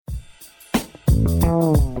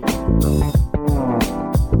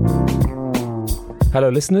Hello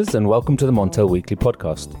listeners and welcome to the Montel Weekly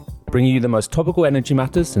Podcast, bringing you the most topical energy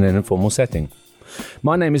matters in an informal setting.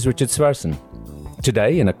 My name is Richard Sverrisson.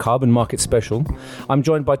 Today, in a carbon market special, I'm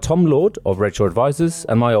joined by Tom Lord of Redshore Advisors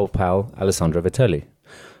and my old pal, Alessandro Vitelli.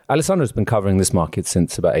 Alessandro has been covering this market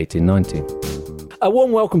since about 1890. A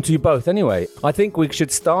warm welcome to you both anyway. I think we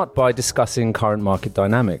should start by discussing current market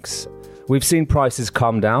dynamics. We've seen prices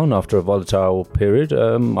calm down after a volatile period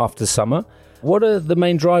after summer. What are the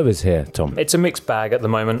main drivers here, Tom? It's a mixed bag at the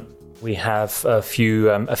moment. We have a few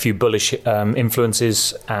bullish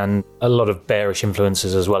influences and a lot of bearish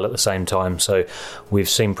influences as well at the same time. So we've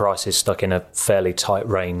seen prices stuck in a fairly tight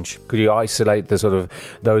range. Could you isolate the sort of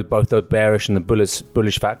both the bearish and the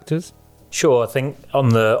bullish factors? Sure. I think on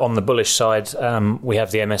the bullish side, we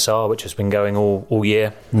have the MSR, which has been going all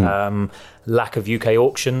year. Lack of UK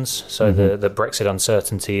auctions, so the Brexit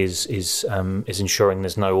uncertainty is ensuring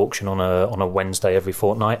there's no auction on a Wednesday every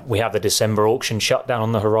fortnight. We have the December auction shutdown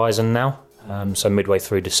on the horizon now. So midway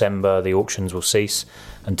through December, the auctions will cease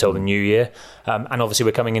until the new year, and obviously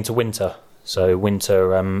we're coming into winter. So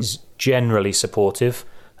winter is generally supportive.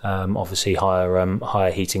 Obviously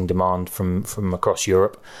higher heating demand from across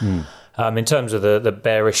Europe. In terms of the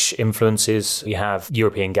bearish influences, we have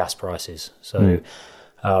European gas prices. So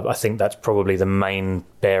I think that's probably the main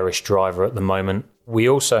bearish driver at the moment. We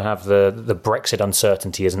also have the Brexit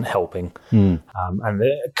uncertainty isn't helping. And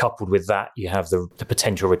coupled with that, you have the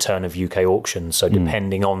potential return of UK auctions. So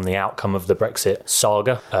depending on the outcome of the Brexit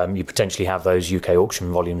saga, you potentially have those UK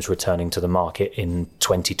auction volumes returning to the market in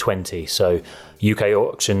 2020. So UK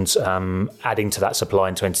auctions adding to that supply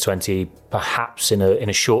in 2020, perhaps in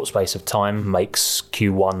a short space of time, makes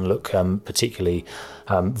Q1 look particularly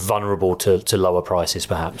vulnerable to lower prices,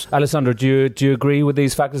 perhaps. Alessandro, do you agree with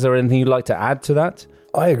these factors? Is there anything you'd like to add to that?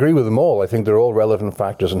 I agree with them all. I think they're all relevant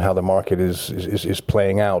factors in how the market is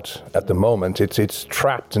playing out at the moment. It's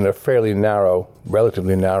trapped in a fairly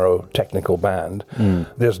relatively narrow technical band.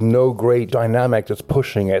 There's no great dynamic that's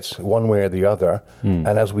pushing it one way or the other. And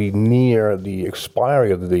as we near the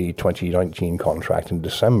expiry of the 2019 contract in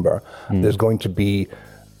December, there's going to be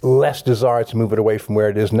less desire to move it away from where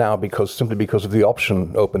it is now simply because of the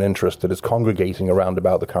option open interest that is congregating around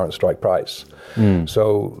about the current strike price.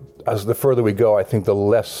 So as the further we go, I think the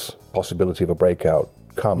less possibility of a breakout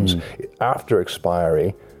comes. After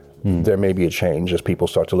expiry, there may be a change as people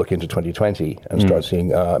start to look into 2020 and start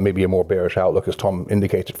seeing maybe a more bearish outlook, as Tom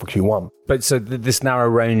indicated, for Q1. But so this narrow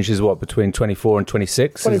range is what, between 24 and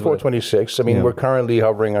 26? 24, 26. I mean, we're currently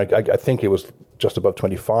hovering, I think it was just above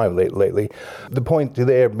 25 lately. The point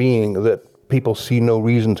there being that people see no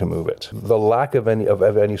reason to move it. The lack of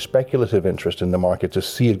any speculative interest in the market to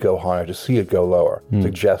see it go higher, to see it go lower,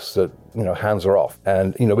 suggests that hands are off.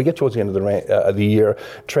 And we get towards the end of the year,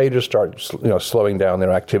 traders start slowing down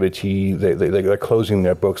their activity. They're closing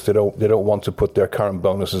their books. They don't want to put their current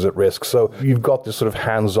bonuses at risk. So you've got this sort of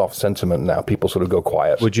hands-off sentiment now. People sort of go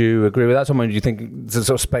quiet. Would you agree with that, Tom? Do you think the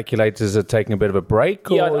sort of speculators are taking a bit of a break?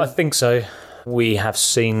 Yeah, I think so. We have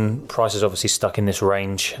seen prices obviously stuck in this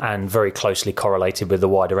range and very closely correlated with the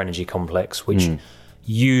wider energy complex, which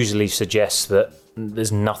usually suggests that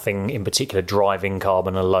there's nothing in particular driving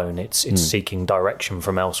carbon alone. It's seeking direction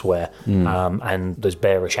from elsewhere, and there's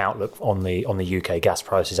bearish outlook on the UK gas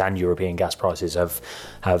prices and European gas prices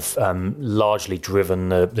have largely driven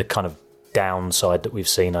the kind of downside that we've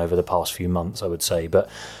seen over the past few months, I would say. But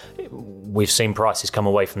we've seen prices come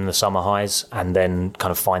away from the summer highs and then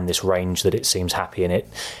kind of find this range that it seems happy in.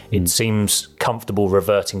 It seems comfortable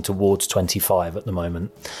reverting towards 25 at the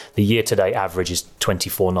moment. The year-to-date average is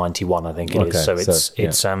 24.91, I think it is.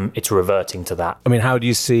 So it's reverting to that. I mean, how do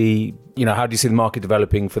you see the market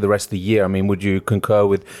developing for the rest of the year? I mean, would you concur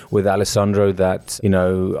with Alessandro that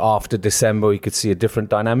after December we could see a different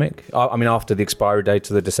dynamic? I mean, after the expiry date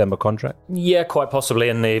of the December contract? Yeah, quite possibly.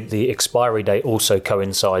 And the expiry date also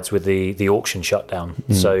coincides with the auction shutdown.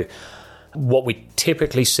 So what we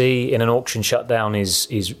typically see in an auction shutdown is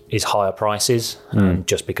higher prices,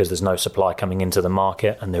 just because there's no supply coming into the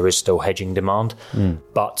market and there is still hedging demand.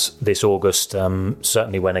 But this August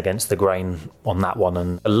certainly went against the grain on that one,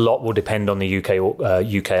 and a lot will depend on the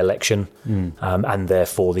UK election, and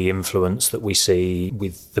therefore the influence that we see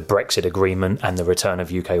with the Brexit agreement and the return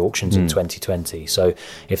of UK auctions in 2020. So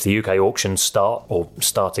if the UK auctions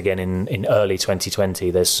start again in early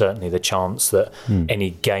 2020, there's certainly the chance that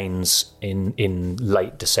any gains in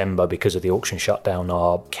late December because of the auction shutdown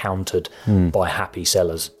are countered by happy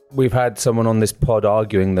sellers. We've had someone on this pod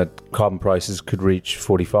arguing that carbon prices could reach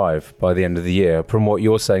 45 by the end of the year. From what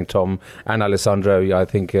you're saying, Tom, and Alessandro, I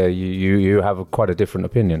think you have quite a different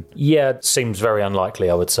opinion. Yeah, it seems very unlikely,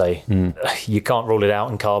 I would say. You can't rule it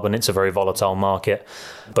out in carbon. It's a very volatile market.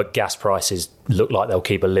 But gas prices look like they'll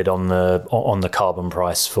keep a lid on the carbon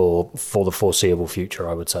price for the foreseeable future,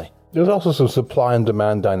 I would say. There's also some supply and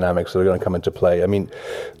demand dynamics that are going to come into play. I mean,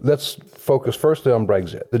 let's focus firstly on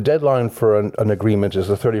Brexit. The deadline for an agreement is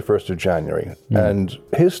the 31st of January. And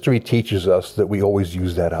history teaches us that we always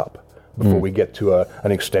use that up before we get to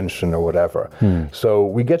an extension or whatever. So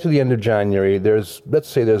we get to the end of January, let's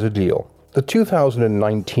say there's a deal. The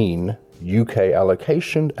 2019 UK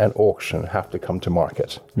allocation and auction have to come to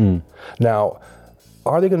market. Now,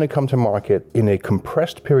 are they going to come to market in a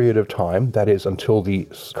compressed period of time, that is until the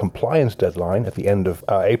compliance deadline at the end of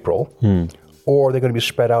April, or are they going to be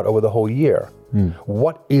spread out over the whole year?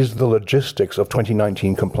 What is the logistics of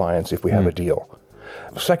 2019 compliance if we have a deal?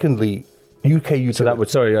 Secondly, UK utilities.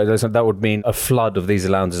 So that would mean a flood of these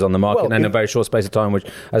allowances on the market, and in a very short space of time, which,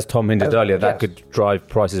 as Tom hinted earlier, that could drive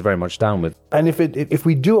prices very much downward. And if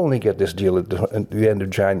we do only get this deal at the end of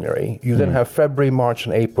January, you then have February, March,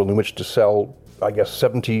 and April in which to sell, I guess,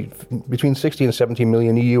 between 60 and 70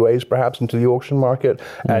 million EUAs perhaps into the auction market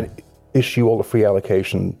and issue all the free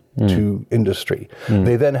allocation to industry.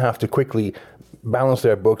 They then have to quickly balance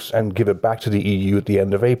their books and give it back to the EU at the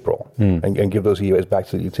end of April and give those EUAs back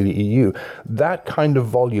to the EU. That kind of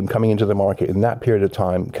volume coming into the market in that period of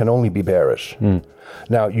time can only be bearish.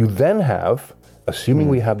 Now, you then have, assuming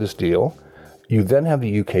we have this deal, you then have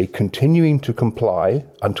the UK continuing to comply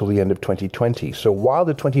until the end of 2020. So while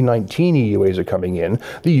the 2019 EUAs are coming in,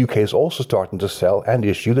 the UK is also starting to sell and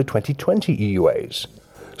issue the 2020 EUAs.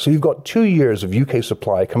 So you've got 2 years of UK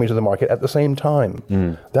supply coming to the market at the same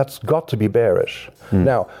time. That's got to be bearish.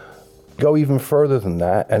 Now, go even further than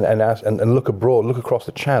that and look abroad, look across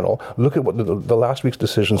the channel, look at what the last week's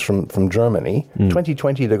decisions from Germany.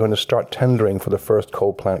 2020, they're going to start tendering for the first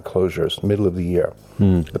coal plant closures, middle of the year.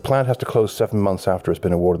 The plant has to close 7 months after it's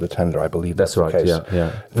been awarded the tender, I believe. That's right, the case.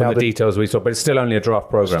 Yeah. From the details we saw, but it's still only a draft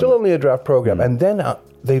program. Still only a draft program. And then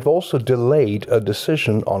they've also delayed a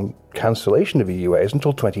decision on cancellation of EUAs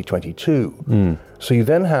until 2022. So you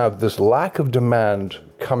then have this lack of demand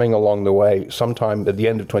coming along the way, sometime at the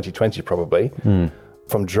end of 2020 probably,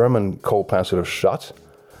 from German coal plants that have shut,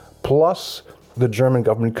 plus the German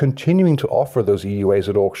government continuing to offer those EUAs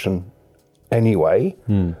at auction anyway.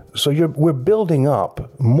 So we're building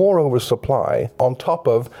up more oversupply on top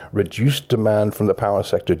of reduced demand from the power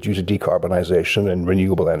sector due to decarbonization and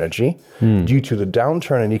renewable energy, due to the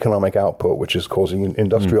downturn in economic output, which is causing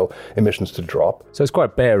industrial emissions to drop. So it's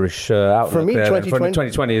quite bearish outlook. For me, there.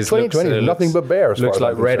 2020 is nothing but bear. Looks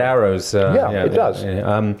like red arrows. It does.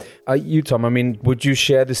 You, Tom, I mean, would you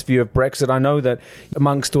share this view of Brexit? I know that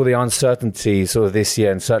amongst all the uncertainty sort of this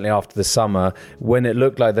year and certainly after the summer, when it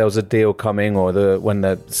looked like there was a deal coming, or when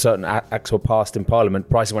the certain acts were passed in Parliament,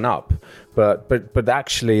 prices went up. But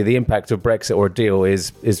actually, the impact of Brexit or a deal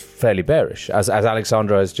is fairly bearish, as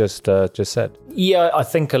Alexandra has just said. Yeah, I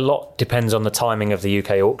think a lot depends on the timing of the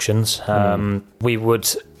UK auctions. We would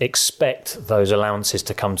expect those allowances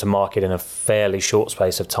to come to market in a fairly short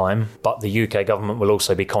space of time, but the UK government will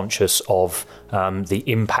also be conscious of the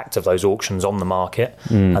impact of those auctions on the market,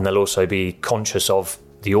 and they'll also be conscious of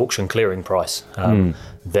the auction clearing price.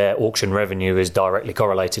 Their auction revenue is directly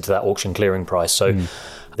correlated to that auction clearing price. So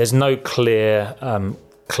there's no clear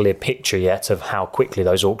picture yet of how quickly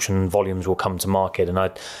those auction volumes will come to market. And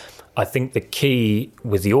I think the key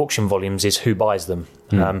with the auction volumes is who buys them.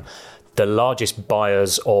 The largest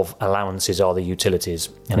buyers of allowances are the utilities.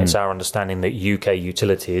 And it's our understanding that UK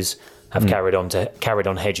utilities have carried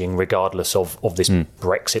on hedging regardless of this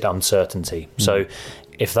Brexit uncertainty. So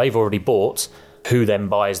if they've already bought, who then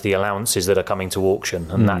buys the allowances that are coming to auction?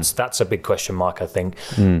 And that's a big question mark, I think.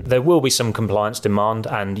 There will be some compliance demand,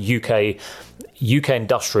 and UK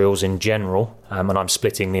industrials in general, and I'm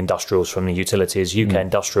splitting the industrials from the utilities, UK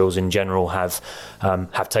industrials in general have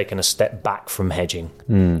taken a step back from hedging.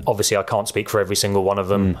 Obviously, I can't speak for every single one of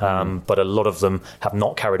them, but a lot of them have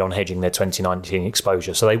not carried on hedging their 2019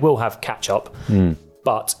 exposure. So they will have catch-up,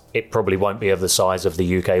 but it probably won't be of the size of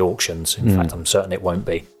the UK auctions. In fact, I'm certain it won't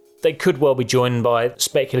be. They could well be joined by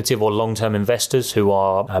speculative or long-term investors who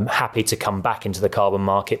are happy to come back into the carbon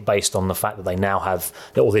market based on the fact that they now have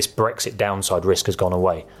that all this Brexit downside risk has gone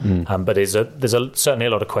away. But there's certainly a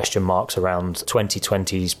lot of question marks around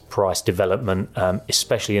 2020's price development,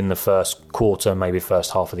 especially in the first quarter, maybe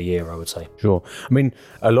first half of the year, I would say. Sure. I mean,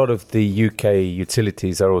 a lot of the UK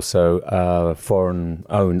utilities are also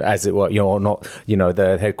foreign-owned, as it were.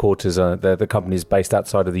 Their headquarters are the companies based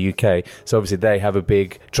outside of the UK. So obviously they have a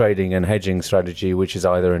big trading and hedging strategy, which is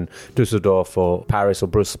either in Dusseldorf or Paris or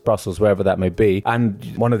Brussels, wherever that may be. And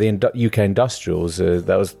one of the UK industrials,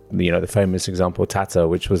 that was the famous example, Tata,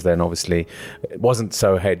 which was then obviously it wasn't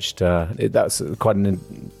so hedged. That's quite a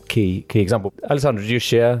key example. Alessandro, do you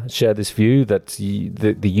share this view that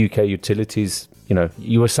the UK utilities?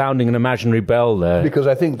 You were sounding an imaginary bell there. Because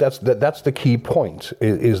I think that's the key point,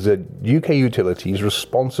 is that UK utilities,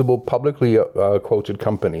 responsible, publicly quoted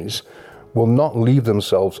companies, will not leave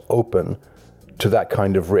themselves open to that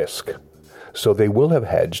kind of risk. So they will have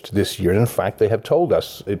hedged this year. In fact, they have told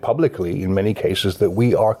us publicly in many cases that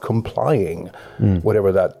we are complying,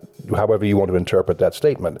 however you want to interpret that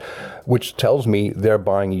statement, which tells me they're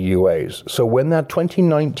buying EUAs. So when that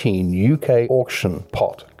 2019 UK auction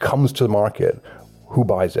pot comes to the market, who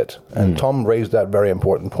buys it? And Tom raised that very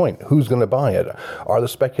important point. Who's going to buy it? Are the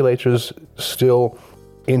speculators still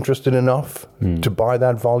interested enough to buy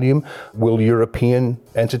that volume? Will European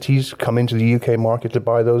entities come into the UK market to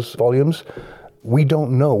buy those volumes? We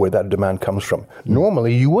don't know where that demand comes from.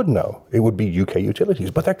 Normally, you would know. It would be UK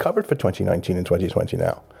utilities, but they're covered for 2019 and 2020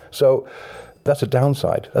 now. So that's a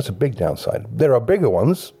downside. That's a big downside. There are bigger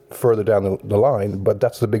ones further down the line, but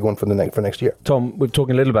that's the big one for next year. Tom, we're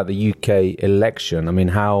talking a little about the UK election. I mean,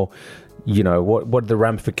 how... what are the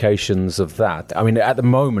ramifications of that? I mean, at the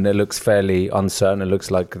moment, it looks fairly uncertain. It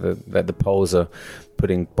looks like the polls are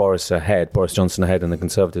putting Boris Johnson ahead and the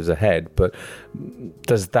Conservatives ahead. But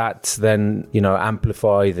does that then,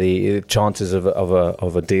 amplify the chances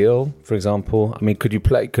of a deal, for example? I mean, could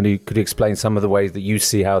you explain some of the ways that you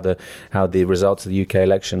see how the results of the UK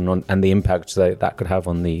election and the impact that could have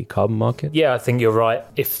on the carbon market? Yeah, I think you're right.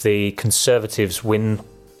 If the Conservatives win,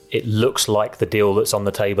 it looks like the deal that's on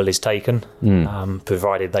the table is taken,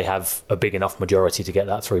 provided they have a big enough majority to get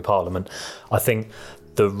that through Parliament. I think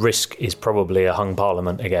the risk is probably a hung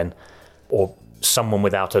Parliament again, or someone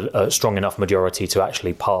without a strong enough majority to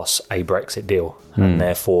actually pass a Brexit deal. And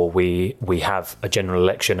therefore we have a general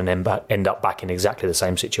election and end up back in exactly the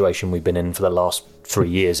same situation we've been in for the last 3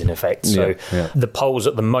 years, in effect. So the polls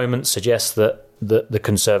at the moment suggest that the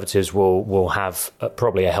Conservatives will have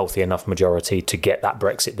probably a healthy enough majority to get that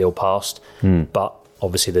Brexit deal passed. But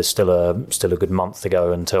obviously there's still a good month to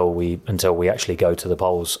go until we actually go to the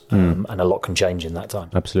polls, and a lot can change in that time.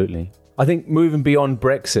 Absolutely. I think moving beyond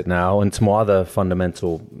Brexit now and to more other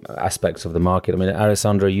fundamental aspects of the market. I mean,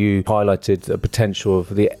 Alessandro, you highlighted the potential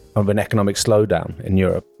of an economic slowdown in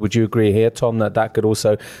Europe. Would you agree here, Tom, that could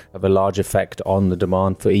also have a large effect on the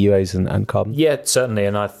demand for EUAs and carbon? Yeah, certainly.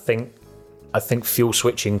 And I think fuel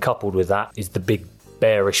switching coupled with that is the big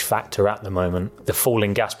bearish factor at the moment. The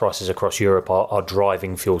falling gas prices across Europe are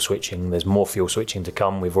driving fuel switching. There's more fuel switching to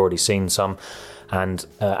come. We've already seen some. And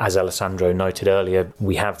as Alessandro noted earlier,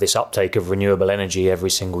 we have this uptake of renewable energy every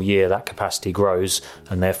single year. That capacity grows,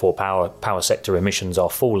 and therefore power sector emissions are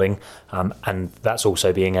falling. And that's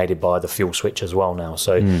also being aided by the fuel switch as well now.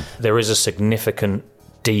 So there is a significant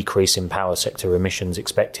decrease in power sector emissions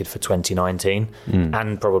expected for 2019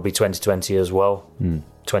 and probably 2020 as well,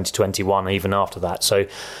 2021 even after that. So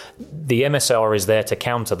the MSR is there to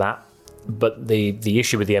counter that, but the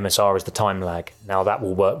issue with the MSR is the time lag. Now that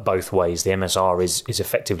will work both ways. The MSR is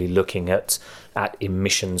effectively looking at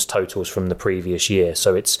emissions totals from the previous year,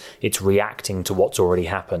 so it's reacting to what's already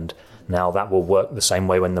happened. Now, that will work the same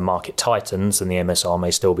way when the market tightens, and the MSR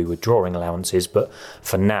may still be withdrawing allowances. But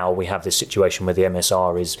for now, we have this situation where the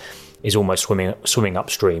MSR is almost swimming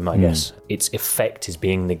upstream, I guess. Its effect is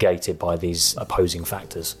being negated by these opposing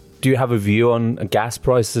factors. Do you have a view on gas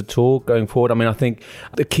prices at all going forward? I mean, I think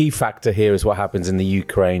the key factor here is what happens in the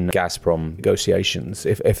Ukraine-Gazprom negotiations.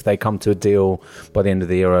 If they come to a deal by the end of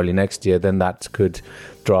the year, early next year, then that could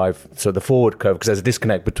drive the forward curve, because there's a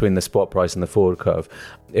disconnect between the spot price and the forward curve.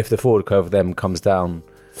 If the forward curve then comes down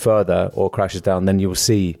further or crashes down, then you'll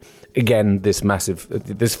see again this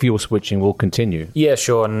fuel switching will continue. Yeah,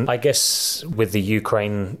 sure. And I guess with the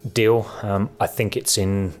Ukraine deal, I think it's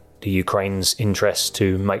in the Ukraine's interest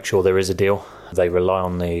to make sure there is a deal. They rely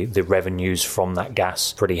on the revenues from that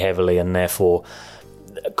gas pretty heavily, and therefore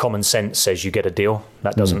common sense says you get a deal.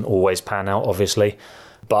 That doesn't always pan out, obviously.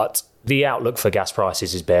 But the outlook for gas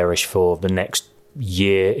prices is bearish for the next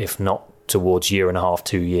year, if not towards 1.5 to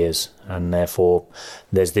 2 years, and therefore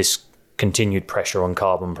there's this continued pressure on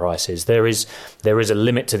carbon prices. There is a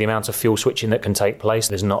limit to the amount of fuel switching that can take place.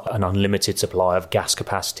 There's not an unlimited supply of gas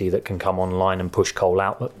capacity that can come online and push coal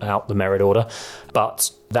out the merit order,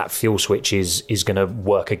 but that fuel switch is going to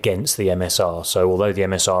work against the MSR. So although the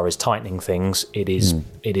MSR is tightening things, it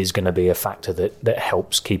is going to be a factor that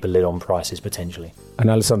helps keep a lid on prices potentially. And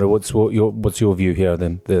Alessandro, what's your view here?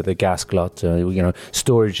 Then the gas glut,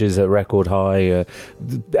 storage is at record high.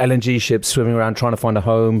 LNG ships swimming around trying to find a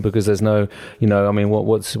home because there's no,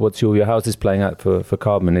 what's your view? How is this playing out for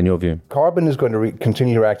carbon in your view? Carbon is going to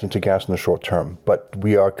continue reacting to gas in the short term, but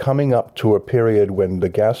we are coming up to a period when the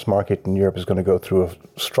gas market in Europe is going to go through a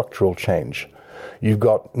structural change. You've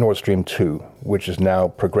got Nord Stream 2, which is now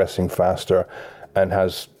progressing faster and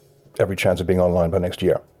has every chance of being online by next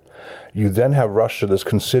year. You then have Russia that's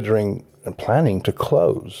considering and planning to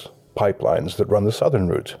close pipelines that run the southern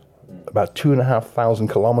route. About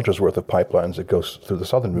 2,500 kilometers worth of pipelines that goes through the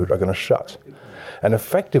southern route are going to shut. And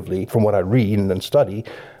effectively, from what I read and study,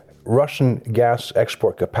 Russian gas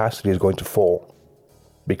export capacity is going to fall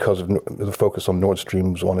because of the focus on Nord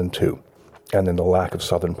Streams 1 and 2, and then the lack of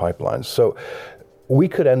southern pipelines. So we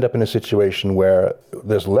could end up in a situation where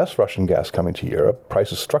there's less Russian gas coming to Europe.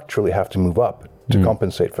 Prices structurally have to move up to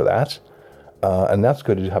compensate for that. And that's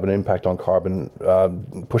going to have an impact on carbon,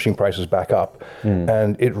 pushing prices back up.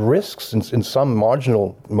 And it risks, in some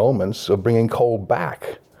marginal moments, of bringing coal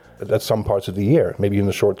back at some parts of the year, maybe in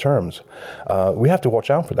the short terms. We have to watch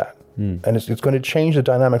out for that. And it's going to change the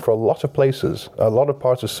dynamic for a lot of places. A lot of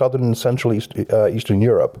parts of southern and central Eastern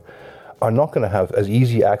Europe are not going to have as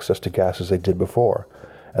easy access to gas as they did before.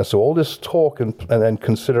 And so all this talk and then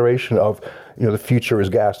consideration of, the future is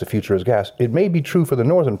gas, it may be true for the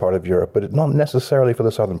northern part of Europe, but not necessarily for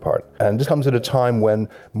the southern part. And this comes at a time when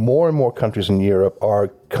more and more countries in Europe are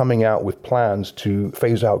coming out with plans to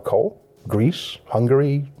phase out coal. Greece,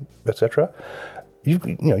 Hungary, etc. You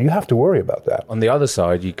have to worry about that. On the other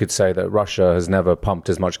side, you could say that Russia has never pumped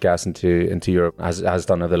as much gas into Europe as has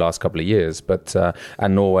done over the last couple of years, but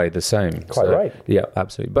and Norway the same. Quite right. Yeah,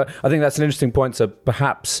 absolutely. But I think that's an interesting point. So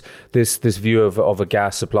perhaps this view of a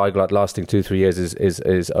gas supply glut lasting 2-3 years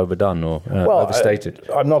is overdone or overstated.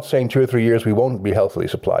 I'm not saying 2 or 3 years we won't be healthily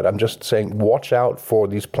supplied. I'm just saying watch out for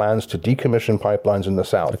these plans to decommission pipelines in the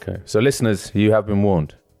south. Okay. So listeners, you have been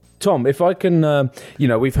warned. Tom, if I can,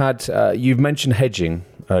 we've had, you've mentioned hedging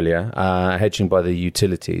earlier, hedging by the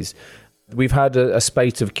utilities. We've had a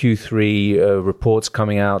spate of Q3 reports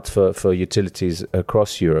coming out for utilities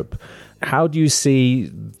across Europe. How do you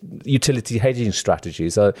see utility hedging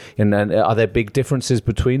strategies? Are there big differences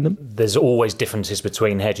between them? There's always differences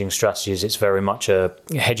between hedging strategies. It's very much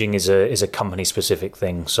hedging is a company-specific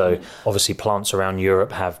thing. So obviously plants around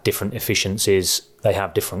Europe have different efficiencies. They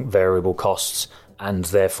have different variable costs. And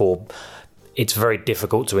therefore, it's very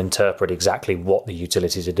difficult to interpret exactly what the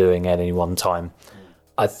utilities are doing at any one time.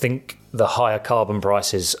 I think the higher carbon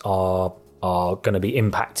prices are going to be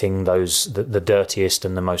impacting the dirtiest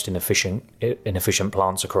and the most inefficient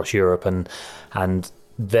plants across Europe, and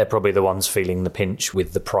they're probably the ones feeling the pinch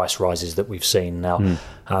with the price rises that we've seen. Now,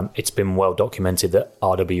 it's been well documented that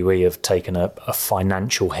RWE have taken a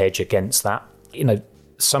financial hedge against that.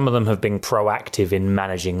 Some of them have been proactive in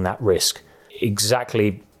managing that risk.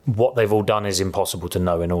 Exactly what they've all done is impossible to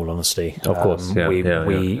know, in all honesty. Of course,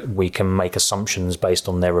 we can make assumptions based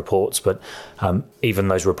on their reports, but even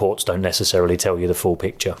those reports don't necessarily tell you the full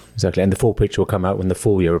picture. Exactly, and the full picture will come out when the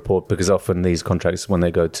full year report, because often these contracts, when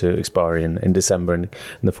they go to expiry in December and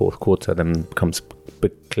in the fourth quarter, then becomes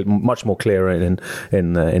much more clearer in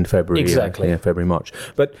February. Exactly. February, March.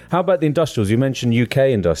 But how about the industrials? You mentioned UK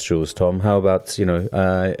industrials, Tom. How about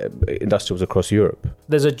industrials across Europe?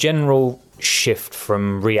 There's a general shift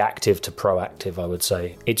from reactive to proactive, I would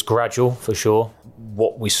say. It's gradual for sure.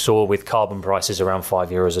 What we saw with carbon prices around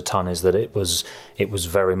 €5 a tonne is that it was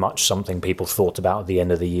very much something people thought about at the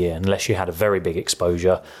end of the year. Unless you had a very big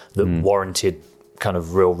exposure that warranted kind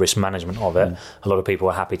of real risk management of it, a lot of people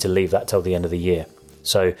are happy to leave that till the end of the year.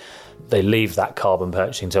 So they leave that carbon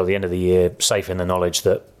purchasing till the end of the year, safe in the knowledge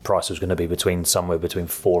that price was going to be somewhere between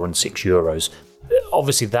 €4 and €6.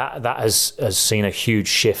 Obviously, that has seen a huge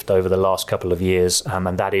shift over the last couple of years,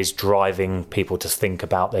 and that is driving people to think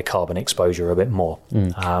about their carbon exposure a bit more.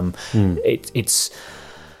 It's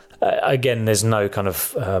again, there's no kind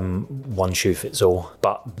of one shoe fits all,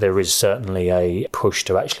 but there is certainly a push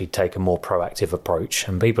to actually take a more proactive approach.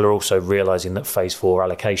 And people are also realising that phase 4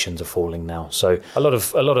 allocations are falling now. So a lot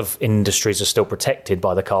of industries are still protected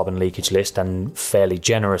by the carbon leakage list and fairly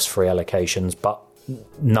generous free allocations, but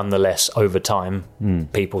nonetheless, over time,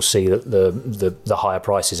 people see that the higher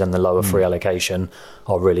prices and the lower free allocation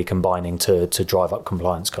are really combining to drive up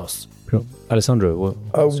compliance costs. Sure. Alessandro,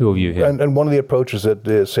 what's your view here? And one of the approaches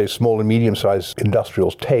that, say, small and medium-sized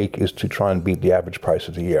industrials take is to try and beat the average price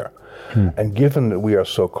of the year. And given that we are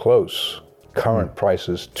so close, current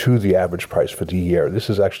prices to the average price for the year, this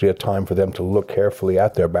is actually a time for them to look carefully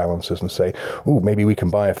at their balances and say, ooh, maybe we can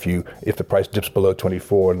buy a few if the price dips below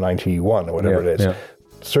 24.91 or whatever it is. Yeah.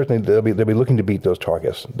 Certainly, they'll be looking to beat those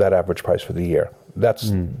targets, that average price for the year.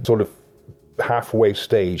 That's sort of halfway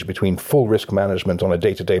stage between full risk management on a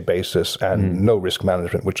day-to-day basis and no risk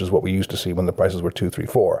management, which is what we used to see when the prices were 2, 3,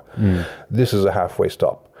 4. This is a halfway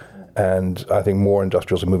stop. And I think more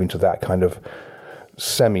industrials are moving to that kind of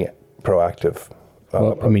semi-proactive.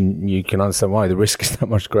 Well, I mean, you can understand why the risk is that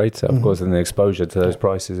much greater, of course, and the exposure to those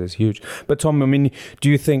prices is huge. But Tom, I mean, do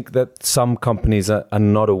you think that some companies are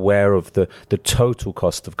not aware of the total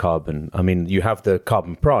cost of carbon? I mean, you have the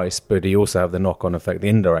carbon price, but you also have the knock-on effect, the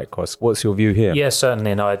indirect cost. What's your view here? Yeah,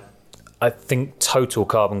 certainly. And I think total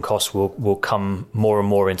carbon costs will come more and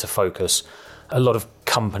more into focus. A lot of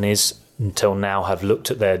companies until now have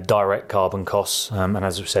looked at their direct carbon costs, and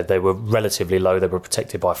as we said, they were relatively low. They were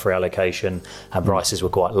protected by free allocation and prices were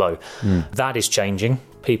quite low. That is changing.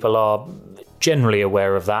 People are generally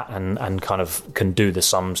aware of that and kind of can do the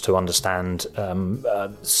sums to understand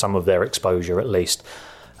some of their exposure at least.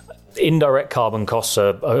 Indirect carbon costs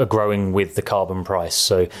are growing with the carbon price.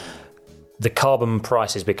 So the carbon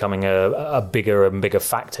price is becoming a bigger and bigger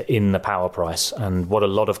factor in the power price. And what a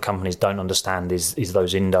lot of companies don't understand is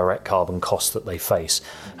those indirect carbon costs that they face.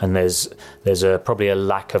 And there's probably a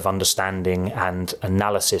lack of understanding and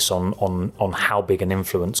analysis on how big an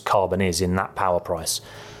influence carbon is in that power price.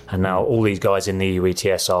 And now all these guys in the EU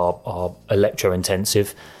ETS are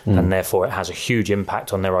electro-intensive, and therefore it has a huge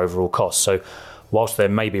impact on their overall costs. So whilst they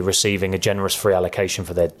may be receiving a generous free allocation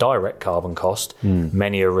for their direct carbon cost,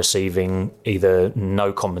 many are receiving either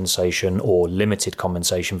no compensation or limited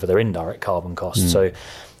compensation for their indirect carbon cost. So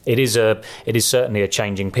it is certainly a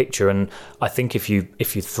changing picture, and I think if you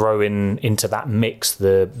throw into that mix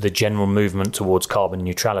the general movement towards carbon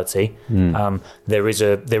neutrality, there is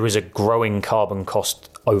a growing carbon cost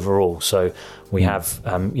overall. So we have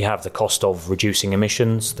you have the cost of reducing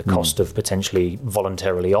emissions, the cost of potentially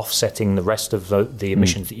voluntarily offsetting the rest of the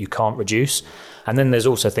emissions that you can't reduce, and then there's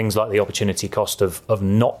also things like the opportunity cost of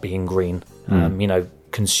not being green.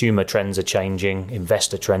 Consumer trends are changing,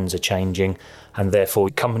 investor trends are changing, and therefore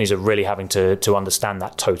companies are really having to understand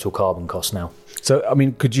that total carbon cost now. So, I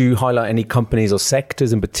mean, could you highlight any companies or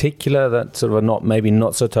sectors in particular that sort of are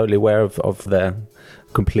not so totally aware of their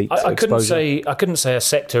complete exposure? I couldn't say a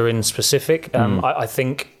sector in specific. I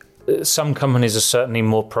think some companies are certainly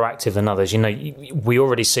more proactive than others. We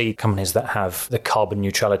already see companies that have the carbon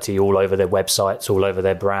neutrality all over their websites, all over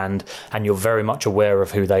their brand, and you're very much aware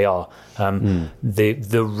of who they are.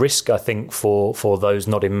 The risk, I think, for those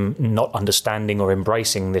not understanding or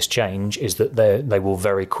embracing this change is that they will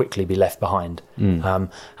very quickly be left behind.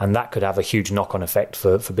 And that could have a huge knock-on effect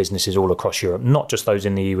for businesses all across Europe, not just those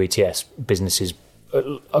in the EU ETS, businesses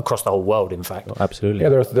across the whole world, in fact. Oh, absolutely.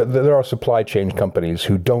 Yeah, there are supply chain companies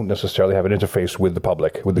who don't necessarily have an interface with the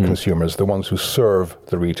public, with the consumers, the ones who serve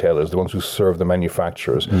the retailers, the ones who serve the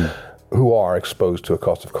manufacturers, who are exposed to a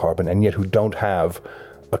cost of carbon, and yet who don't have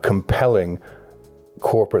a compelling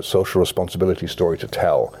corporate social responsibility story to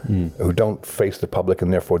tell, who don't face the public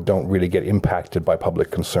and therefore don't really get impacted by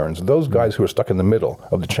public concerns. Those guys who are stuck in the middle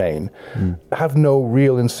of the chain have no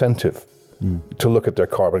real incentive to look at their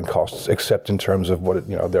carbon costs, except in terms of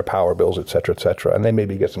their power bills, et cetera, and they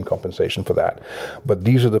maybe get some compensation for that. But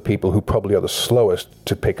these are the people who probably are the slowest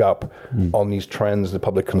to pick up on these trends, the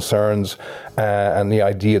public concerns, and the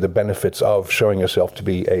idea, the benefits of showing yourself to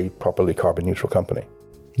be a properly carbon neutral company.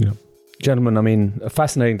 Yeah. Gentlemen, I mean, a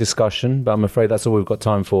fascinating discussion, but I'm afraid that's all we've got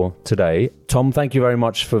time for today. Tom, thank you very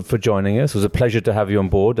much for joining us. It was a pleasure to have you on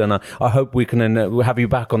board, and I hope we can have you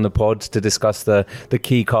back on the pod to discuss the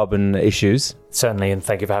key carbon issues. Certainly, and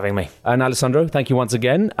thank you for having me. And Alessandro, thank you once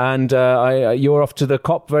again. And you're off to the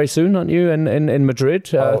COP very soon, aren't you, in Madrid?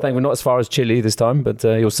 Thank you. Not as far as Chile this time, but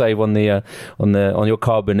you'll save on your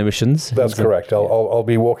carbon emissions. That's correct. I'll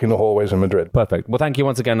be walking the hallways in Madrid. Perfect. Well, thank you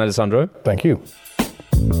once again, Alessandro. Thank you.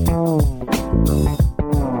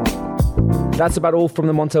 That's about all from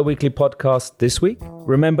the Montel Weekly podcast this week.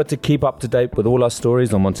 Remember to keep up to date with all our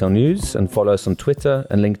stories on Montel News and follow us on Twitter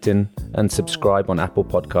and LinkedIn and subscribe on Apple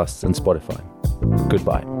Podcasts and Spotify.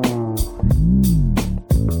 Goodbye.